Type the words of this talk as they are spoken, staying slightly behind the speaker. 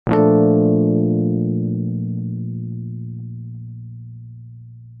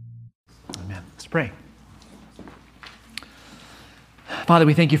pray. Father,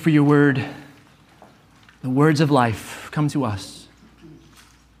 we thank you for your word. The words of life come to us.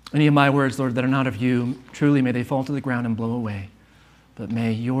 Any of my words, Lord, that are not of you, truly may they fall to the ground and blow away. But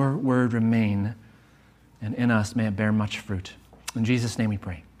may your word remain, and in us may it bear much fruit. In Jesus' name we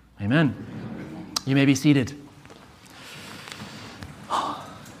pray. Amen. You may be seated.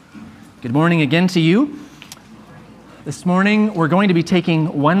 Good morning again to you. This morning, we're going to be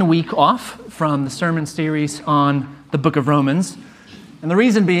taking 1 week off from the sermon series on the book of Romans. And the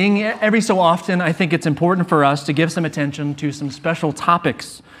reason being, every so often, I think it's important for us to give some attention to some special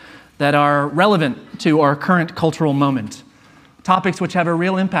topics that are relevant to our current cultural moment. Topics which have a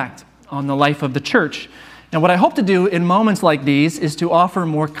real impact on the life of the church. And what I hope to do in moments like these is to offer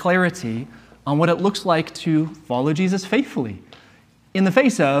more clarity on what it looks like to follow Jesus faithfully in the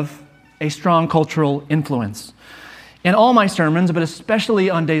face of a strong cultural influence. In all my sermons, but especially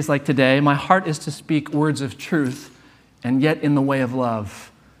on days like today, my heart is to speak words of truth, and yet in the way of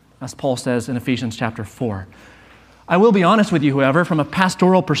love, as Paul says in Ephesians chapter 4. I will be honest with you, however, from a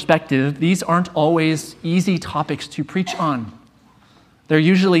pastoral perspective, these aren't always easy topics to preach on. They're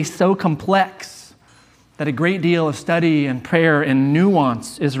usually so complex that a great deal of study and prayer and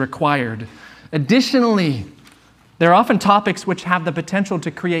nuance is required. Additionally, they're often topics which have the potential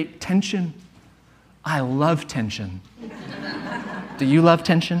to create tension. I love tension. Do you love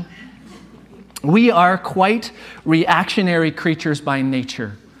tension? We are quite reactionary creatures by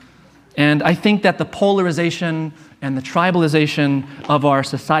nature. And I think that the polarization and the tribalization of our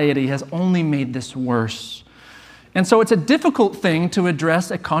society has only made this worse. And so it's a difficult thing to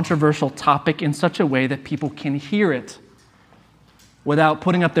address a controversial topic in such a way that people can hear it without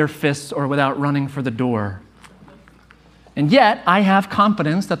putting up their fists or without running for the door. And yet, I have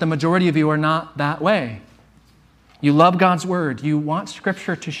confidence that the majority of you are not that way. You love God's word. You want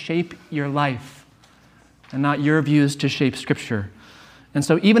Scripture to shape your life and not your views to shape Scripture. And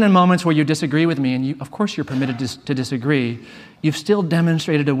so even in moments where you disagree with me, and of course you're permitted to disagree, you've still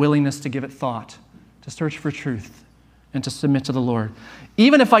demonstrated a willingness to give it thought, to search for truth, and to submit to the Lord.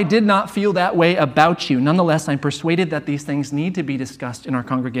 Even if I did not feel that way about you, nonetheless, I'm persuaded that these things need to be discussed in our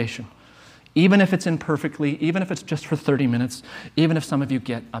congregation. Even if it's imperfectly, even if it's just for 30 minutes, even if some of you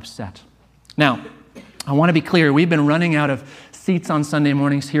get upset. Now, I want to be clear, we've been running out of seats on Sunday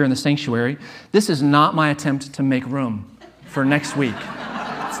mornings here in the sanctuary. This is not my attempt to make room for next week.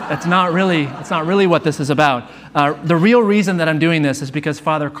 It's not really what this is about. The real reason that I'm doing this is because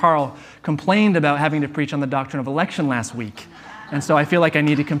Father Carl complained about having to preach on the doctrine of election last week. And so I feel like I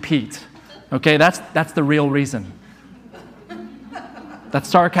need to compete. Okay, that's the real reason. That's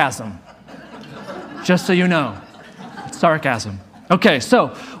sarcasm. Just so you know, it's sarcasm. Okay, so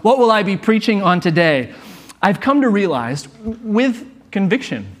what will I be preaching on today? I've come to realize with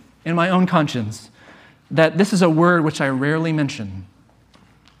conviction in my own conscience that this is a word which I rarely mention.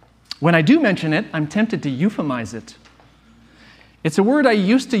 When I do mention it, I'm tempted to euphemize it. It's a word I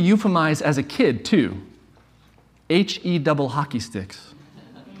used to euphemize as a kid, too. H-E double hockey sticks.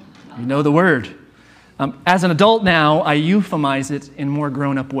 You know the word. As an adult now, I euphemize it in more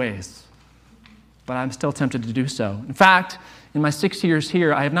grown-up ways. But I'm still tempted to do so. In fact, in my 6 years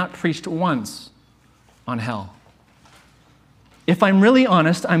here, I have not preached once on hell. If I'm really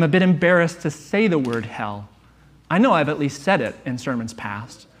honest, I'm a bit embarrassed to say the word hell. I know I've at least said it in sermons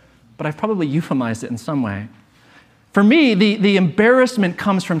past, but I've probably euphemized it in some way. For me, the embarrassment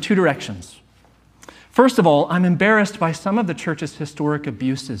comes from two directions. First of all, I'm embarrassed by some of the church's historic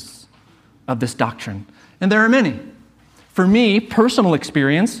abuses of this doctrine, and there are many. For me, personal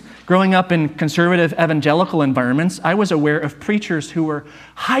experience, growing up in conservative evangelical environments, I was aware of preachers who were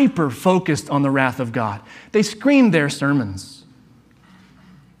hyper-focused on the wrath of God. They screamed their sermons.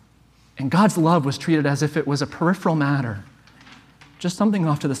 And God's love was treated as if it was a peripheral matter, just something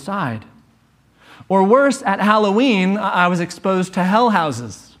off to the side. Or worse, at Halloween, I was exposed to hell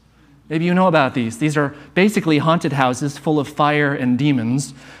houses. Maybe you know about these. These are basically haunted houses full of fire and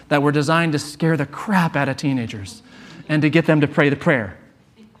demons that were designed to scare the crap out of teenagers and to get them to pray the prayer.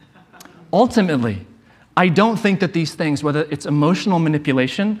 Ultimately, I don't think that these things, whether it's emotional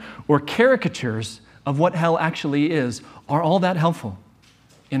manipulation or caricatures of what hell actually is, are all that helpful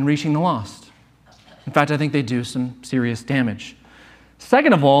in reaching the lost. In fact, I think they do some serious damage.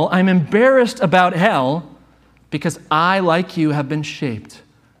 Second of all, I'm embarrassed about hell because I, like you, have been shaped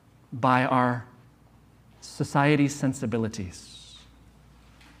by our society's sensibilities.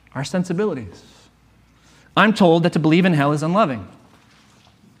 Our sensibilities. I'm told that to believe in hell is unloving.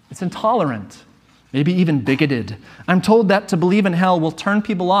 It's intolerant, maybe even bigoted. I'm told that to believe in hell will turn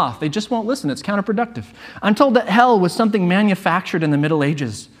people off. They just won't listen. It's counterproductive. I'm told that hell was something manufactured in the Middle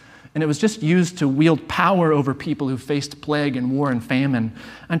Ages and it was just used to wield power over people who faced plague and war and famine.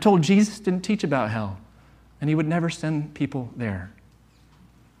 I'm told Jesus didn't teach about hell, and he would never send people there.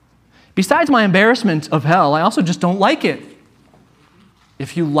 Besides my embarrassment of hell, I also just don't like it.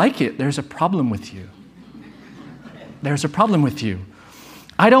 If you like it, there's a problem with you. There's a problem with you.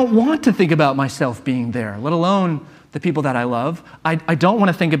 I don't want to think about myself being there, let alone the people that I love. I don't want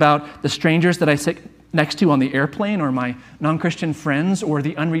to think about the strangers that I sit next to on the airplane, or my non-Christian friends, or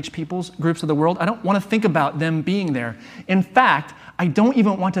the unreached peoples groups of the world. I don't want to think about them being there. In fact, I don't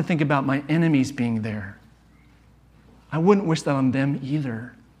even want to think about my enemies being there. I wouldn't wish that on them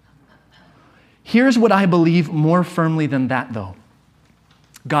either. Here's what I believe more firmly than that, though.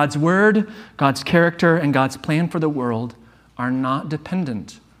 God's word, God's character, and God's plan for the world are not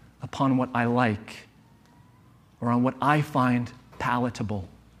dependent upon what I like or on what I find palatable.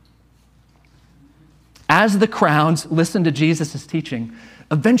 As the crowds listened to Jesus' teaching,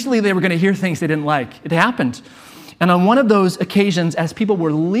 eventually they were going to hear things they didn't like. It happened. And on one of those occasions, as people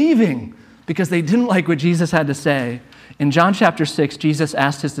were leaving because they didn't like what Jesus had to say, in John chapter 6, Jesus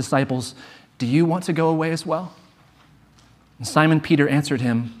asked his disciples, "Do you want to go away as well?" And Simon Peter answered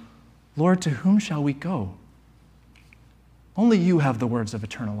him, "Lord, to whom shall we go? Only you have the words of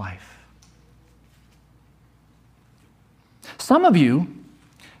eternal life." Some of you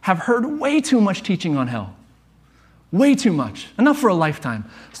have heard way too much teaching on hell. Way too much. Enough for a lifetime.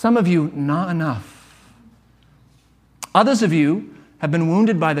 Some of you, not enough. Others of you have been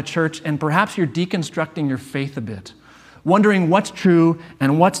wounded by the church, and perhaps you're deconstructing your faith a bit, wondering what's true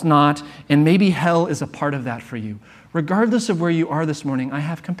and what's not, and maybe hell is a part of that for you. Regardless of where you are this morning, I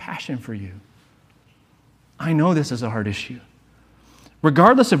have compassion for you. I know this is a hard issue.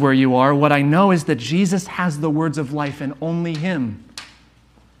 Regardless of where you are, what I know is that Jesus has the words of life, and only him.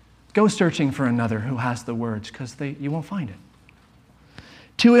 Go searching for another who has the words, because you won't find it.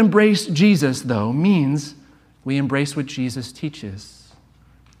 To embrace Jesus, though, means we embrace what Jesus teaches,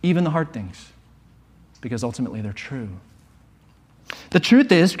 even the hard things, because ultimately they're true. The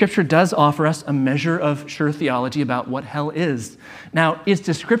truth is, Scripture does offer us a measure of sure theology about what hell is. Now, its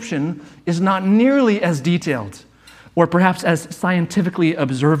description is not nearly as detailed or perhaps as scientifically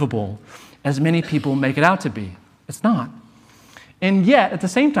observable as many people make it out to be. It's not. And yet, at the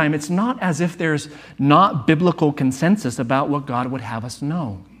same time, it's not as if there's not biblical consensus about what God would have us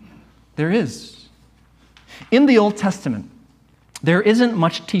know. There is. In the Old Testament, there isn't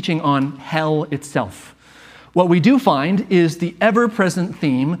much teaching on hell itself. What we do find is the ever-present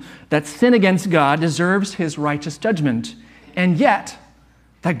theme that sin against God deserves his righteous judgment, and yet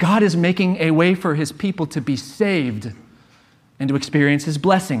that God is making a way for his people to be saved and to experience his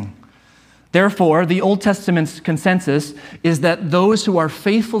blessing. Therefore, the Old Testament's consensus is that those who are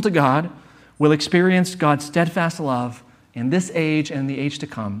faithful to God will experience God's steadfast love in this age and the age to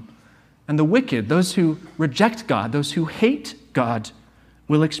come. And the wicked, those who reject God, those who hate God,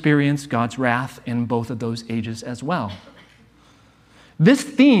 will experience God's wrath in both of those ages as well. This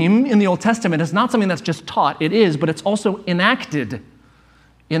theme in the Old Testament is not something that's just taught. It is, but it's also enacted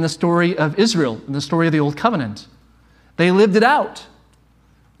in the story of Israel, in the story of the Old Covenant. They lived it out.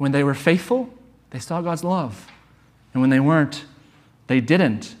 When they were faithful, they saw God's love. And when they weren't, they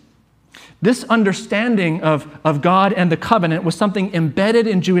didn't. This understanding of God and the covenant was something embedded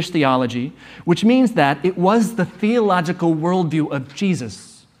in Jewish theology, which means that it was the theological worldview of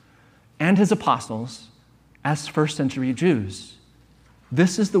Jesus and his apostles as first century Jews.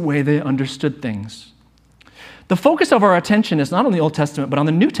 This is the way they understood things. The focus of our attention is not on the Old Testament, but on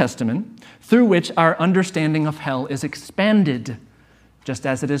the New Testament, through which our understanding of hell is expanded, just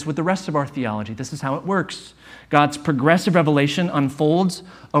as it is with the rest of our theology. This is how it works. God's progressive revelation unfolds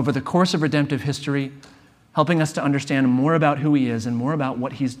over the course of redemptive history, helping us to understand more about who he is and more about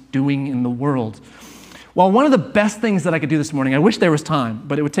what he's doing in the world. Well, one of the best things that I could do this morning, I wish there was time,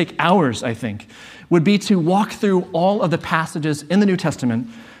 but it would take hours, I think, would be to walk through all of the passages in the New Testament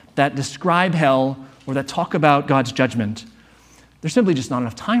that describe hell or that talk about God's judgment. There's simply just not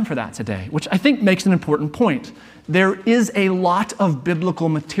enough time for that today, which I think makes an important point. There is a lot of biblical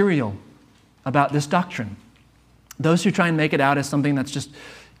material about this doctrine. Those who try and make it out as something that's just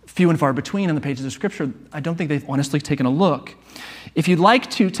few and far between in the pages of Scripture, I don't think they've honestly taken a look. If you'd like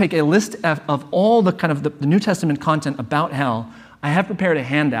to take a list of all the kind of the New Testament content about hell, I have prepared a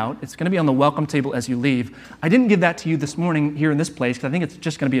handout. It's going to be on the welcome table as you leave. I didn't give that to you this morning here in this place because I think it's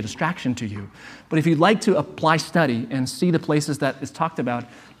just going to be a distraction to you. But if you'd like to apply study and see the places that is talked about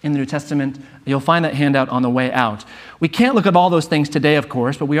in the New Testament, you'll find that handout on the way out. We can't look at all those things today, of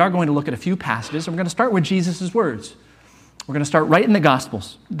course, but we are going to look at a few passages. And we're going to start with Jesus' words. We're going to start right in the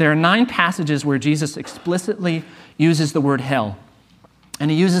Gospels. There are 9 passages where Jesus explicitly uses the word hell. And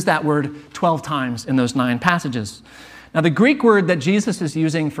he uses that word 12 times in those 9 passages. Now, the Greek word that Jesus is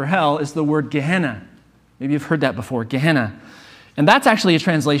using for hell is the word Gehenna. Maybe you've heard that before, Gehenna. And that's actually a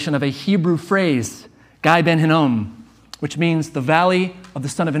translation of a Hebrew phrase, Gai Ben Hinnom, which means the valley of the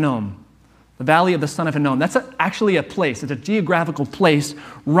son of Hinnom. The valley of the son of Hinnom. That's actually a place. It's a geographical place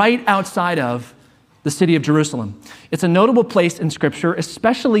right outside of the city of Jerusalem. It's a notable place in Scripture,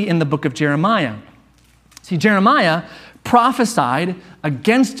 especially in the book of Jeremiah. See, Jeremiah prophesied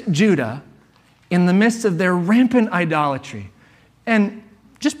against Judah in the midst of their rampant idolatry and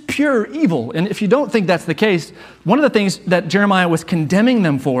just pure evil. And if you don't think that's the case, one of the things that Jeremiah was condemning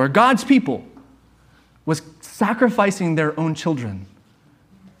them for, God's people, was sacrificing their own children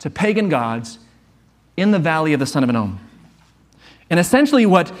to pagan gods in the valley of the son of Hinnom. And essentially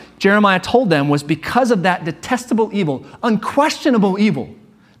what Jeremiah told them was because of that detestable evil, unquestionable evil,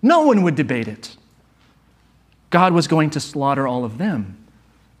 no one would debate it, God was going to slaughter all of them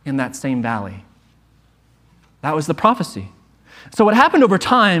in that same valley. That was the prophecy. So what happened over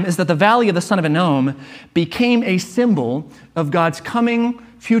time is that the valley of the son of Hinnom became a symbol of God's coming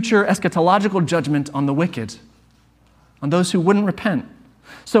future eschatological judgment on the wicked, on those who wouldn't repent.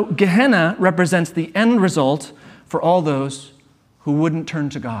 So Gehenna represents the end result for all those who wouldn't turn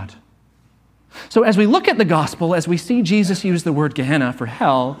to God. So as we look at the gospel, as we see Jesus use the word Gehenna for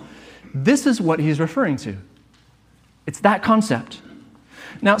hell, this is what he's referring to. It's that concept.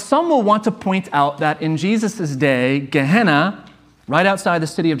 Now, some will want to point out that in Jesus' day, Gehenna, right outside the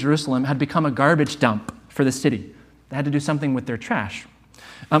city of Jerusalem, had become a garbage dump for the city. They had to do something with their trash.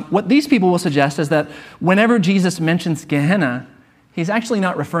 What these people will suggest is that whenever Jesus mentions Gehenna, he's actually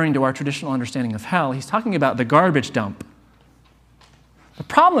not referring to our traditional understanding of hell. He's talking about the garbage dump. The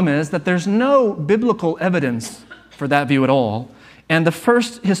problem is that there's no biblical evidence for that view at all. And the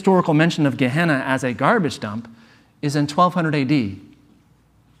first historical mention of Gehenna as a garbage dump is in 1200 AD.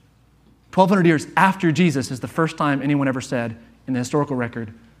 1200 years after Jesus is the first time anyone ever said in the historical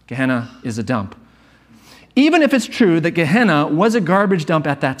record, Gehenna is a dump. Even if it's true that Gehenna was a garbage dump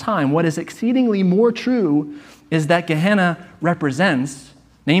at that time, what is exceedingly more true is that Gehenna represents,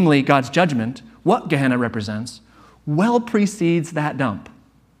 namely God's judgment, what Gehenna represents, well precedes that dump.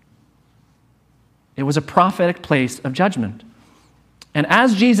 It was a prophetic place of judgment. And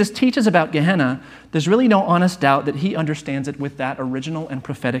as Jesus teaches about Gehenna, there's really no honest doubt that he understands it with that original and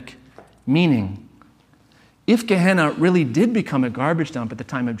prophetic meaning. If Gehenna really did become a garbage dump at the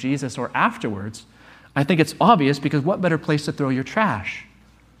time of Jesus or afterwards, I think it's obvious because what better place to throw your trash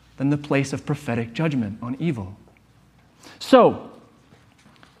than the place of prophetic judgment on evil? So,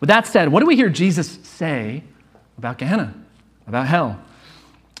 with that said, what do we hear Jesus say about Gehenna, about hell?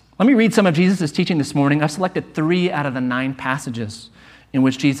 Let me read some of Jesus' teaching this morning. I've selected 3 out of the 9 passages in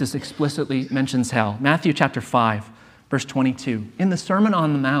which Jesus explicitly mentions hell. Matthew chapter 5, verse 22. In the Sermon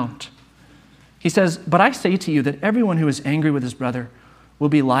on the Mount, he says, "But I say to you that everyone who is angry with his brother will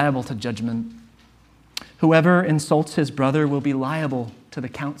be liable to judgment. Whoever insults his brother will be liable to the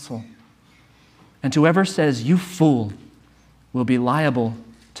council. And whoever says, 'You fool,' will be liable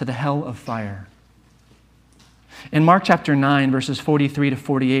to the hell of fire." In Mark chapter 9, verses 43 to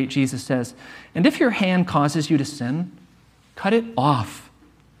 48, Jesus says, "And if your hand causes you to sin, cut it off.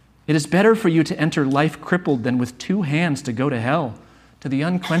 It is better for you to enter life crippled than with 2 hands to go to hell, to the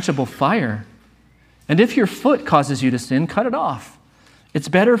unquenchable fire. And if your foot causes you to sin, cut it off. It's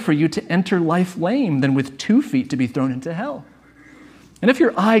better for you to enter life lame than with 2 feet to be thrown into hell. And if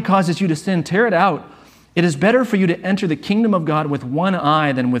your eye causes you to sin, tear it out. It is better for you to enter the kingdom of God with 1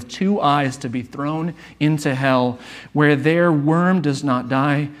 eye than with 2 eyes to be thrown into hell, where their worm does not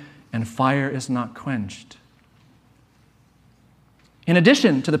die and fire is not quenched." In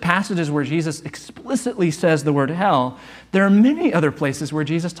addition to the passages where Jesus explicitly says the word hell, there are many other places where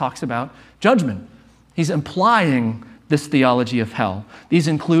Jesus talks about judgment. He's implying this theology of hell. These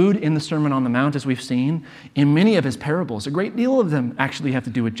include in the Sermon on the Mount, as we've seen, in many of his parables. A great deal of them actually have to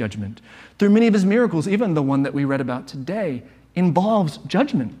do with judgment. Through many of his miracles, even the one that we read about today, involves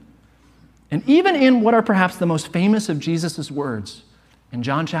judgment. And even in what are perhaps the most famous of Jesus' words, in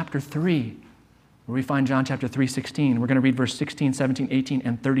John chapter 3, where we find John chapter 3:16, we're going to read verse 16, 17, 18,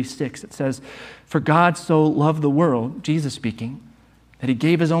 and 36. It says, "For God so loved the world," Jesus speaking, "that he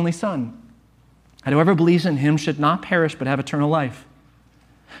gave his only Son, and whoever believes in him should not perish but have eternal life.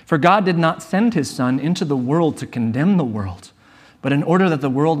 For God did not send his Son into the world to condemn the world, but in order that the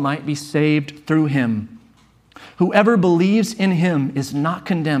world might be saved through him. Whoever believes in him is not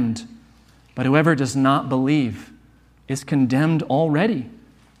condemned, but whoever does not believe is condemned already,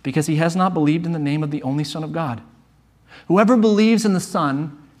 because he has not believed in the name of the only Son of God. Whoever believes in the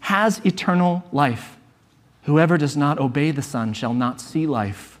Son has eternal life, Whoever does not obey the Son shall not see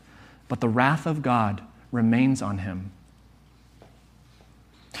life, but the wrath of God remains on him.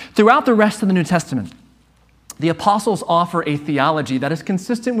 Throughout the rest of the New Testament, the apostles offer a theology that is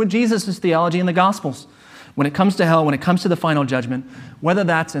consistent with Jesus' theology in the Gospels. When it comes to hell, when it comes to the final judgment, whether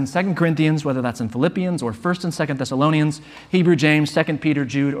that's in 2 Corinthians, whether that's in Philippians, or 1 and 2 Thessalonians, Hebrew, James, 2 Peter,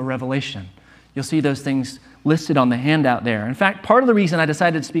 Jude, or Revelation. You'll see those things listed on the handout there. In fact, part of the reason I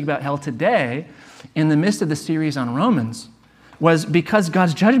decided to speak about hell today in the midst of the series on Romans was because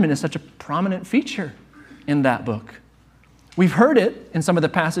God's judgment is such a prominent feature in that book. We've heard it in some of the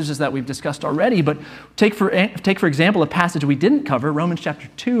passages that we've discussed already, but take for example a passage we didn't cover, Romans chapter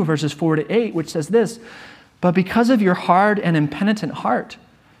 2, verses 4 to 8, which says this, "But because of your hard and impenitent heart,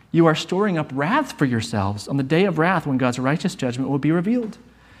 you are storing up wrath for yourselves on the day of wrath when God's righteous judgment will be revealed.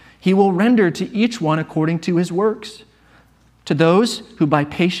 He will render to each one according to his works. To those who by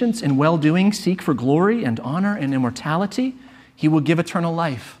patience and well-doing seek for glory and honor and immortality, he will give eternal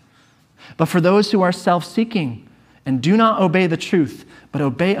life. But for those who are self-seeking and do not obey the truth, but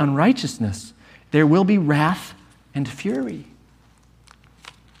obey unrighteousness, there will be wrath and fury."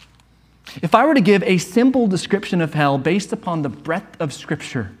 If I were to give a simple description of hell based upon the breadth of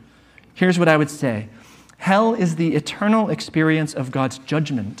Scripture, here's what I would say. Hell is the eternal experience of God's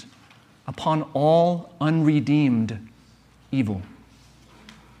judgment upon all unredeemed evil.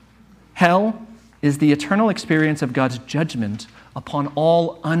 Hell is the eternal experience of God's judgment upon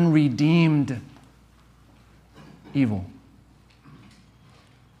all unredeemed evil.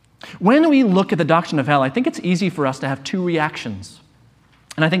 When we look at the doctrine of hell, I think it's easy for us to have two reactions.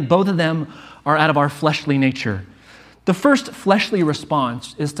 And I think both of them are out of our fleshly nature. The first fleshly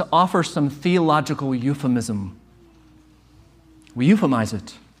response is to offer some theological euphemism. We euphemize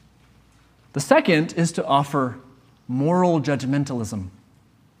it. The second is to offer moral judgmentalism.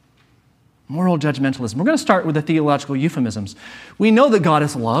 Moral judgmentalism. We're going to start with the theological euphemisms. We know that God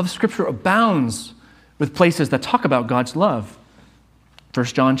is love. Scripture abounds with places that talk about God's love.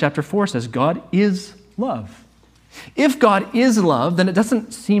 1 John chapter 4 says, God is love. If God is love, then it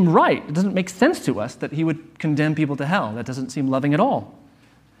doesn't seem right. It doesn't make sense to us that he would condemn people to hell. That doesn't seem loving at all.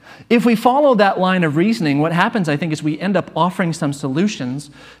 If we follow that line of reasoning, what happens, I think, is we end up offering some solutions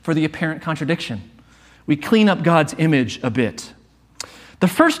for the apparent contradiction. We clean up God's image a bit. The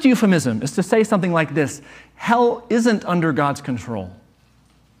first euphemism is to say something like this: hell isn't under God's control.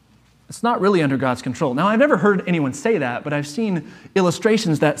 It's not really under God's control. Now, I've never heard anyone say that, but I've seen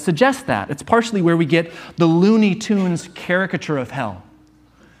illustrations that suggest that. It's partially where we get the Looney Tunes caricature of hell,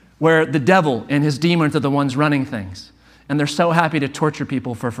 where the devil and his demons are the ones running things, and they're so happy to torture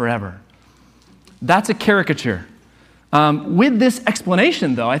people for forever. That's a caricature. With this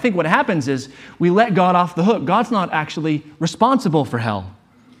explanation, though, I think what happens is we let God off the hook. God's not actually responsible for hell.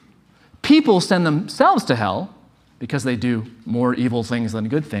 People send themselves to hell because they do more evil things than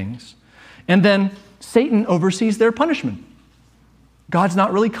good things. And then Satan oversees their punishment. God's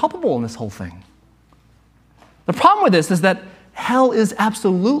not really culpable in this whole thing. The problem with this is that hell is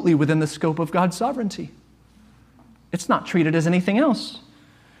absolutely within the scope of God's sovereignty. It's not treated as anything else.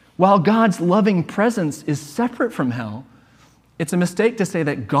 While God's loving presence is separate from hell, it's a mistake to say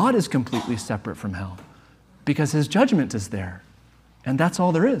that God is completely separate from hell, because his judgment is there, and that's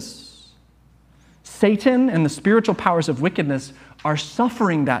all there is. Satan and the spiritual powers of wickedness are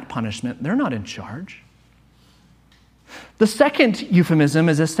suffering that punishment. They're not in charge. The second euphemism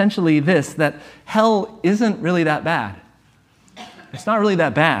is essentially this, that hell isn't really that bad. It's not really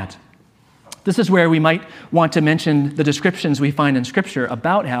that bad. This is where we might want to mention the descriptions we find in Scripture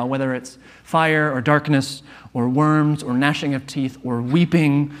about hell, whether it's fire or darkness or worms or gnashing of teeth or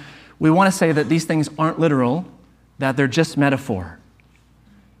weeping. We want to say that these things aren't literal, that they're just metaphor.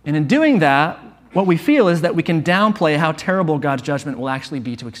 And in doing that, what we feel is that we can downplay how terrible God's judgment will actually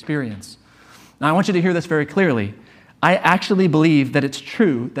be to experience. Now, I want you to hear this very clearly. I actually believe that it's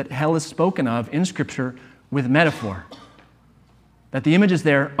true that hell is spoken of in Scripture with metaphor, that the images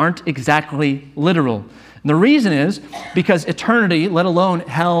there aren't exactly literal. And the reason is because eternity, let alone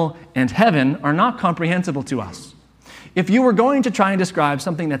hell and heaven, are not comprehensible to us. If you were going to try and describe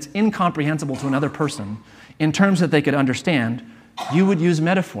something that's incomprehensible to another person in terms that they could understand, you would use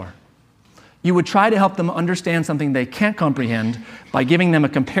metaphor. You would try to help them understand something they can't comprehend by giving them a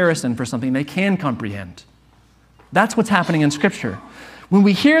comparison for something they can comprehend. That's what's happening in Scripture. When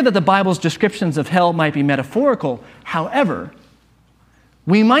we hear that the Bible's descriptions of hell might be metaphorical, however,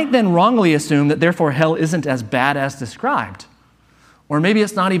 we might then wrongly assume that therefore hell isn't as bad as described. Or maybe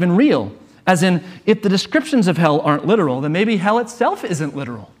it's not even real. As in, if the descriptions of hell aren't literal, then maybe hell itself isn't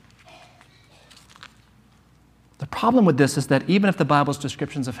literal. The problem with this is that even if the Bible's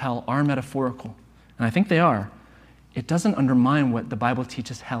descriptions of hell are metaphorical, and I think they are, it doesn't undermine what the Bible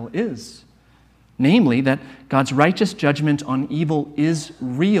teaches hell is. Namely, that God's righteous judgment on evil is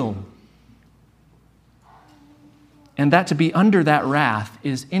real. And that to be under that wrath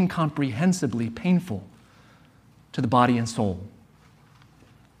is incomprehensibly painful to the body and soul.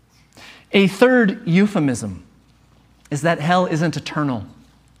 A third euphemism is that hell isn't eternal.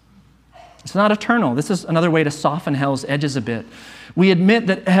 It's not eternal. This is another way to soften hell's edges a bit. We admit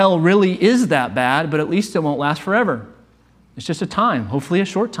that hell really is that bad, but at least it won't last forever. It's just a time, hopefully a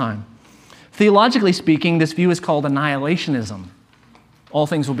short time. Theologically speaking, this view is called annihilationism. All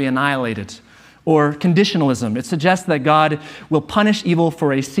things will be annihilated. Or conditionalism. It suggests that God will punish evil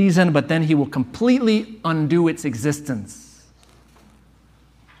for a season, but then he will completely undo its existence.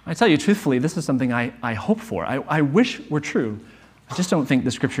 I tell you truthfully, this is something I hope for. I wish were true. I just don't think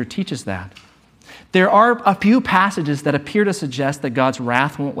the Scripture teaches that. There are a few passages that appear to suggest that God's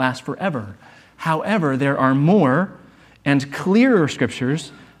wrath won't last forever. However, there are more and clearer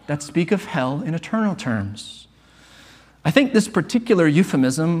Scriptures that speak of hell in eternal terms. I think this particular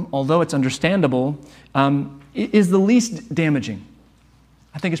euphemism, although it's understandable, is the least damaging.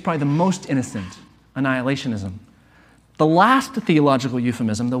 I think it's probably the most innocent, annihilationism. The last theological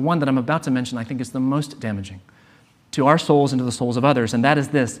euphemism, the one that I'm about to mention, I think is the most damaging to our souls and to the souls of others, and that is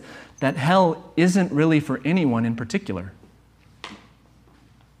this, that hell isn't really for anyone in particular.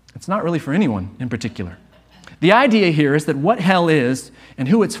 It's not really for anyone in particular. The idea here is that what hell is and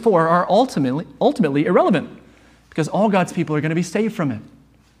who it's for are ultimately irrelevant, because all God's people are going to be saved from it.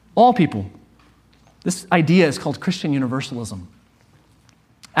 All people. This idea is called Christian universalism.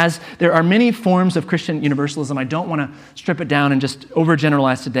 As there are many forms of Christian universalism, I don't want to strip it down and just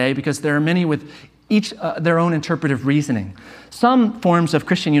overgeneralize today, because there are many with each their own interpretive reasoning. Some forms of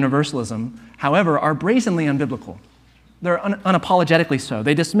Christian universalism, however, are brazenly unbiblical. They're unapologetically so.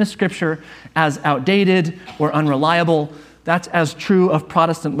 They dismiss Scripture as outdated or unreliable. That's as true of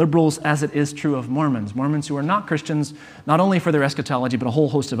Protestant liberals as it is true of Mormons who are not Christians, not only for their eschatology, but a whole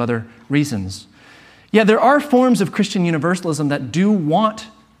host of other reasons. Yet there are forms of Christian universalism that do want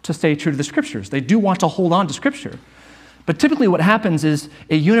to stay true to the Scriptures. They do want to hold on to Scripture. But typically what happens is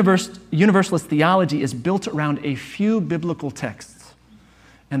a universalist theology is built around a few biblical texts,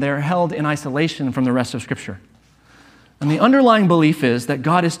 and they are held in isolation from the rest of Scripture. And the underlying belief is that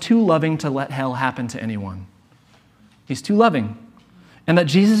God is too loving to let hell happen to anyone. He's too loving. And that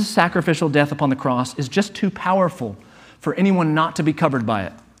Jesus' sacrificial death upon the cross is just too powerful for anyone not to be covered by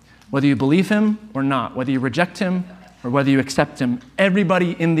it. Whether you believe him or not, whether you reject him or whether you accept him,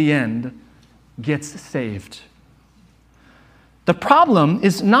 everybody in the end gets saved. The problem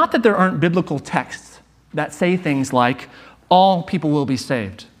is not that there aren't biblical texts that say things like, all people will be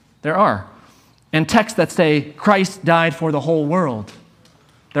saved. There are. And texts that say, Christ died for the whole world.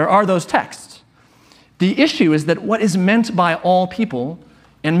 There are those texts. The issue is that what is meant by all people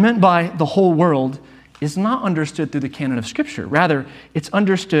and meant by the whole world is not understood through the canon of Scripture. Rather, it's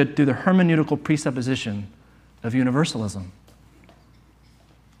understood through the hermeneutical presupposition of universalism.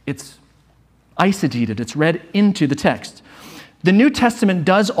 It's eisegeted, it's read into the text. The New Testament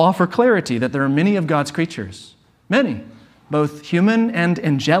does offer clarity that there are many of God's creatures, many, both human and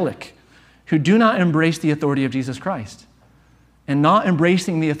angelic, who do not embrace the authority of Jesus Christ. And not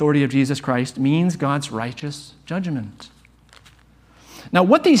embracing the authority of Jesus Christ means God's righteous judgment. Now,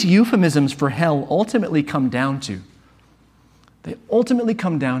 what these euphemisms for hell ultimately come down to, they ultimately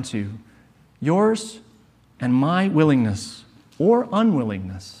come down to yours and my willingness or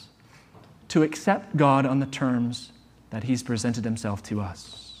unwillingness to accept God on the terms that he's presented himself to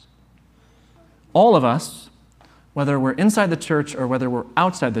us. All of us, whether we're inside the church or whether we're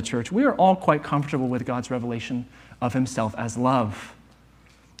outside the church, we are all quite comfortable with God's revelation of himself as love.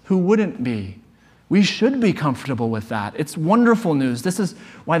 Who wouldn't be? We should be comfortable with that. It's wonderful news. This is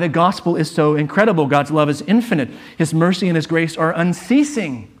why the gospel is so incredible. God's love is infinite. His mercy and his grace are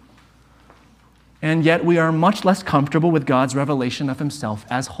unceasing. And yet we are much less comfortable with God's revelation of himself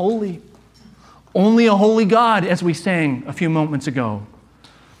as holy. Only a holy God, as we sang a few moments ago.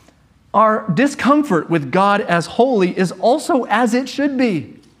 Our discomfort with God as holy is also as it should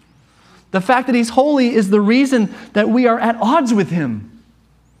be. The fact that he's holy is the reason that we are at odds with him.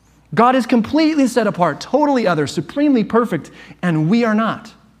 God is completely set apart, totally other, supremely perfect, and we are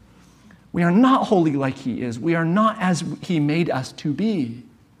not. We are not holy like he is. We are not as he made us to be.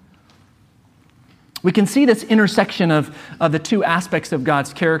 We can see this intersection of the two aspects of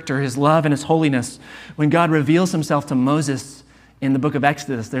God's character, his love and his holiness, when God reveals himself to Moses in the book of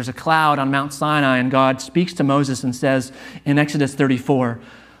Exodus. There's a cloud on Mount Sinai, and God speaks to Moses and says in Exodus 34,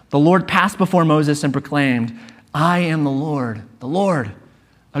 the Lord passed before Moses and proclaimed, I am the Lord,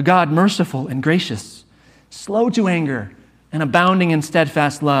 a God merciful and gracious, slow to anger, and abounding in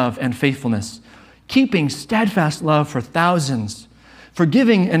steadfast love and faithfulness, keeping steadfast love for thousands,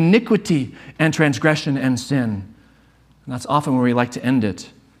 forgiving iniquity and transgression and sin. And that's often where we like to end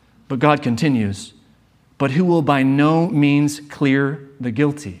it. But God continues, but who will by no means clear the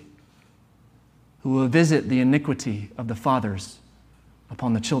guilty, who will visit the iniquity of the fathers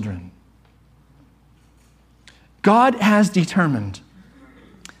upon the children. God has determined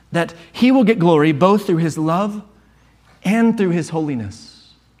that he will get glory both through his love and through his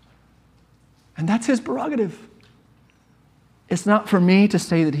holiness. And that's his prerogative. It's not for me to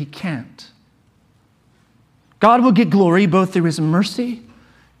say that he can't. God will get glory both through his mercy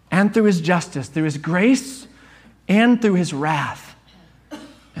and through his justice, through his grace and through his wrath.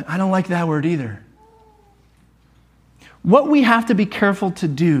 And I don't like that word either. What we have to be careful to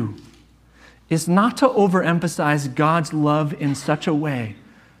do is not to overemphasize God's love in such a way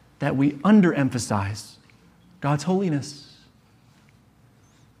that we underemphasize God's holiness.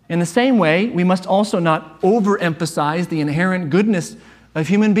 In the same way, we must also not overemphasize the inherent goodness of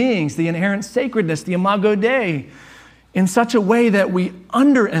human beings, the inherent sacredness, the imago Dei, in such a way that we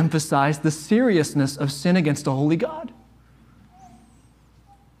underemphasize the seriousness of sin against a holy God.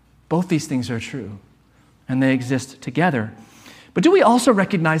 Both these things are true, and they exist together. But do we also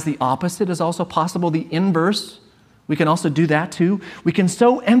recognize the opposite is also possible, the inverse? We can also do that too. We can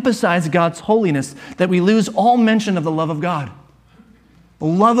so emphasize God's holiness that we lose all mention of the love of God. The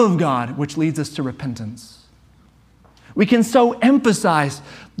love of God, which leads us to repentance. We can so emphasize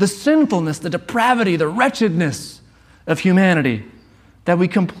the sinfulness, the depravity, the wretchedness of humanity that we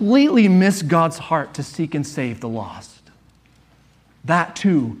completely miss God's heart to seek and save the lost. That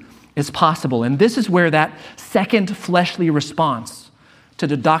too is possible. And this is where that second fleshly response to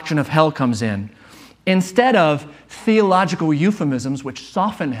the doctrine of hell comes in. Instead of theological euphemisms which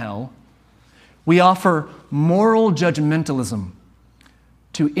soften hell, we offer moral judgmentalism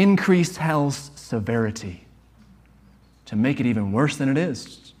to increase hell's severity, to make it even worse than it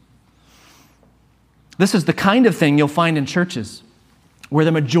is. This is the kind of thing you'll find in churches where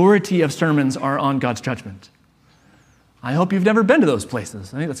the majority of sermons are on God's judgment. I hope you've never been to those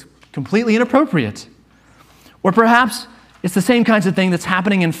places. I think that's completely inappropriate. Or perhaps it's the same kinds of thing that's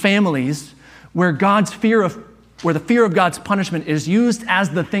happening in families where the fear of God's punishment is used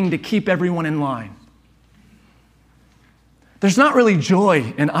as the thing to keep everyone in line. There's not really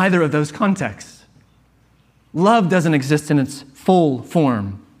joy in either of those contexts. Love doesn't exist in its full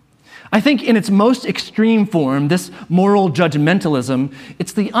form. I think in its most extreme form, this moral judgmentalism,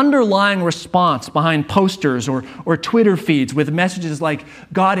 it's the underlying response behind posters or Twitter feeds with messages like,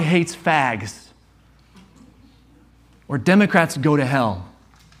 God hates fags, or Democrats go to hell.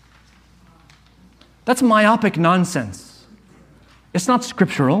 That's myopic nonsense. It's not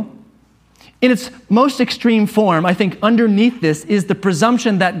scriptural. In its most extreme form, I think underneath this is the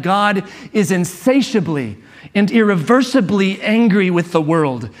presumption that God is insatiably and irreversibly angry with the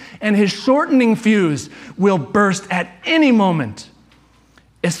world, and his shortening fuse will burst at any moment,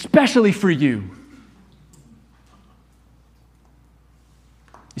 especially for you.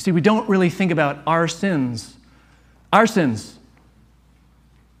 You see, we don't really think about our sins,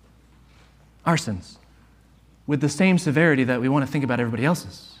 with the same severity that we want to think about everybody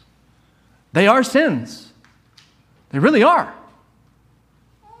else's. They are sins. They really are.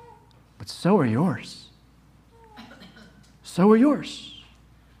 But so are yours. So are yours.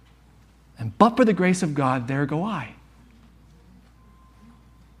 And but for the grace of God, there go I.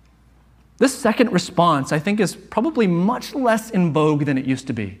 This second response, I think, is probably much less in vogue than it used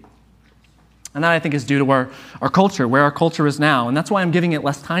to be. And that, I think, is due to our culture, where our culture is now. And that's why I'm giving it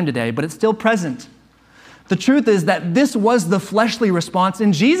less time today, but it's still present. The truth is that this was the fleshly response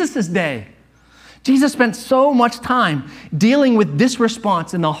in Jesus' day. Jesus spent so much time dealing with this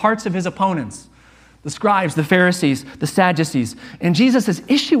response in the hearts of his opponents, the scribes, the Pharisees, the Sadducees. And Jesus'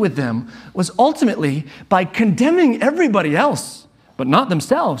 issue with them was ultimately by condemning everybody else, but not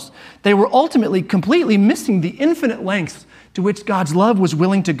themselves. They were ultimately completely missing the infinite lengths to which God's love was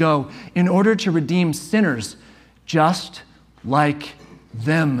willing to go in order to redeem sinners just like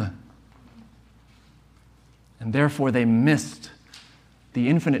them. And therefore they missed the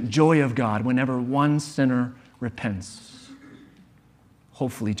infinite joy of God whenever one sinner repents,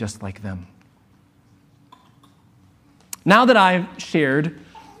 hopefully just like them. Now that I've shared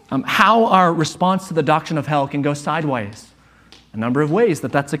how our response to the doctrine of hell can go sideways, a number of ways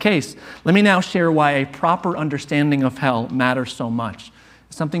that's the case, let me now share why a proper understanding of hell matters so much.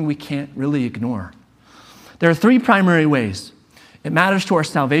 It's something we can't really ignore. There are three primary ways. It matters to our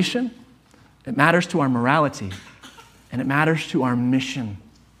salvation, it matters to our morality, and it matters to our mission.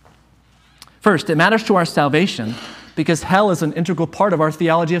 First, it matters to our salvation because hell is an integral part of our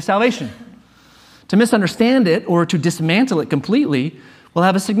theology of salvation. To misunderstand it or to dismantle it completely will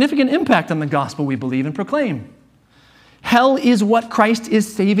have a significant impact on the gospel we believe and proclaim. Hell is what Christ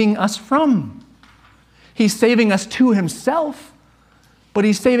is saving us from. He's saving us to himself, but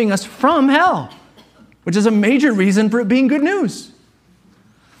he's saving us from hell, which is a major reason for it being good news.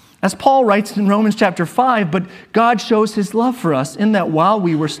 As Paul writes in Romans chapter 5, but God shows his love for us in that while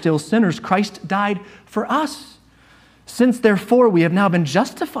we were still sinners, Christ died for us. Since therefore we have now been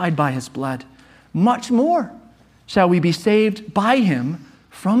justified by his blood, much more shall we be saved by him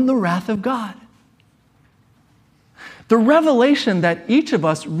from the wrath of God. The revelation that each of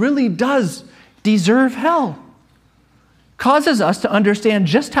us really does deserve hell causes us to understand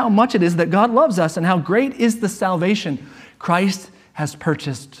just how much it is that God loves us and how great is the salvation Christ has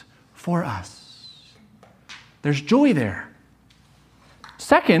purchased for us. There's joy there.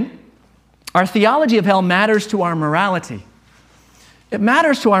 Second, our theology of hell matters to our morality. It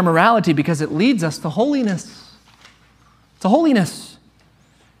matters to our morality because it leads us to holiness. To holiness.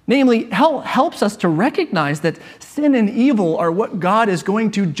 Namely, hell helps us to recognize that sin and evil are what God is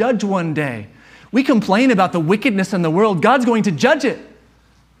going to judge one day. We complain about the wickedness in the world. God's going to judge it.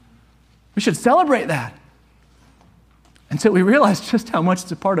 We should celebrate that. Until we realize just how much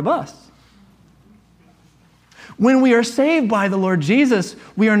it's a part of us. When we are saved by the Lord Jesus,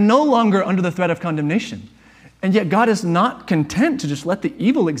 we are no longer under the threat of condemnation. And yet God is not content to just let the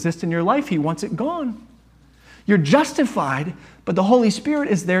evil exist in your life. He wants it gone. You're justified, but the Holy Spirit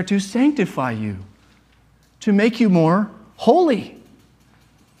is there to sanctify you, to make you more holy.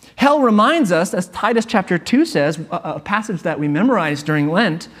 Hell reminds us, as Titus chapter 2 says, a passage that we memorized during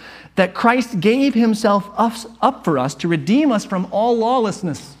Lent, that Christ gave himself up for us to redeem us from all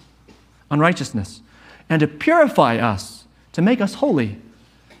lawlessness, unrighteousness, and to purify us, to make us holy,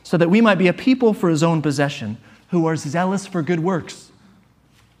 so that we might be a people for his own possession, who are zealous for good works.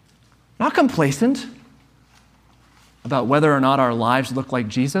 Not complacent about whether or not our lives look like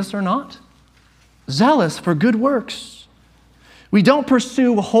Jesus or not. Zealous for good works. We don't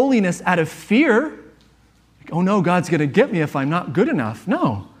pursue holiness out of fear. Like, oh no, God's going to get me if I'm not good enough.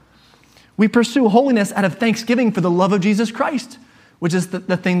 No. We pursue holiness out of thanksgiving for the love of Jesus Christ, which is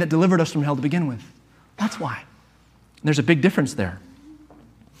the thing that delivered us from hell to begin with. That's why. There's a big difference there.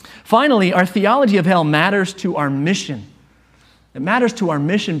 Finally, our theology of hell matters to our mission. It matters to our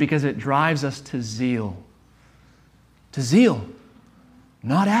mission because it drives us to zeal. To zeal,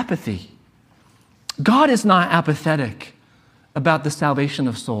 not apathy. God is not apathetic about the salvation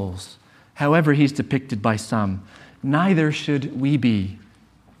of souls, however he's depicted by some. Neither should we be.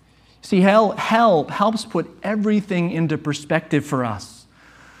 See, hell helps put everything into perspective for us.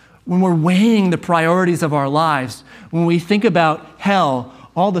 When we're weighing the priorities of our lives, when we think about hell,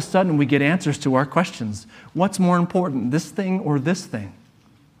 all of a sudden we get answers to our questions. What's more important, this thing or this thing?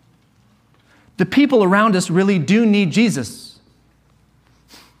 The people around us really do need Jesus.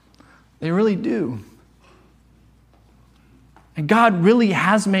 They really do. And God really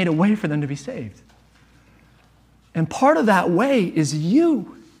has made a way for them to be saved. And part of that way is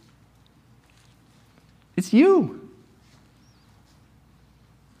you. It's you.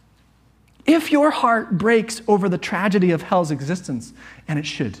 If your heart breaks over the tragedy of hell's existence, and it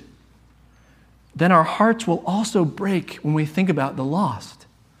should, then our hearts will also break when we think about the lost.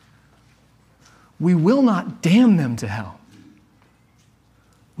 We will not damn them to hell.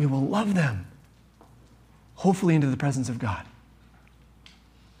 We will love them, hopefully into the presence of God,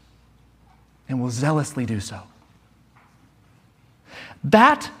 and will zealously do so.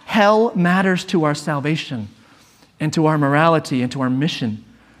 That hell matters to our salvation and to our morality and to our mission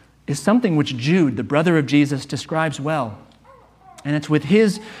is something which Jude, the brother of Jesus, describes well. And it's with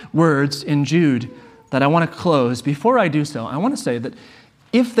his words in Jude that I want to close. Before I do so, I want to say that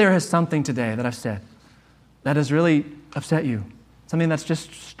if there is something today that I've said that has really upset you, something that's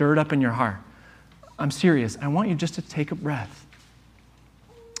just stirred up in your heart, I'm serious. I want you just to take a breath.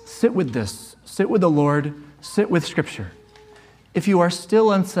 Sit with this. Sit with the Lord. Sit with Scripture. If you are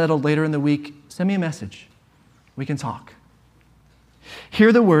still unsettled later in the week, send me a message. We can talk.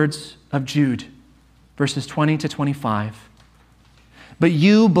 Hear the words of Jude, verses 20 to 25. But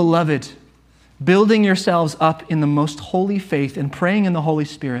you, beloved, building yourselves up in the most holy faith and praying in the Holy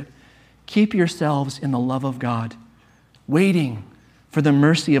Spirit, keep yourselves in the love of God, waiting for the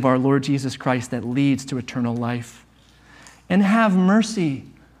mercy of our Lord Jesus Christ that leads to eternal life. And have mercy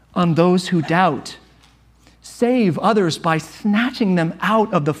on those who doubt. Save others by snatching them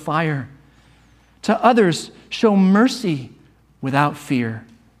out of the fire. To others, show mercy without fear,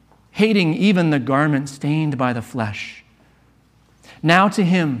 hating even the garment stained by the flesh. Now to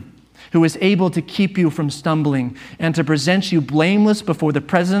him who is able to keep you from stumbling and to present you blameless before the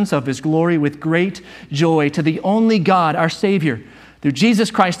presence of his glory with great joy. To the only God, our Savior, through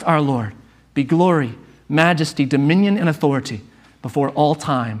Jesus Christ our Lord, be glory, majesty, dominion, and authority before all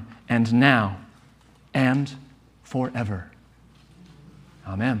time and now and forever.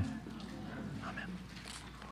 Amen.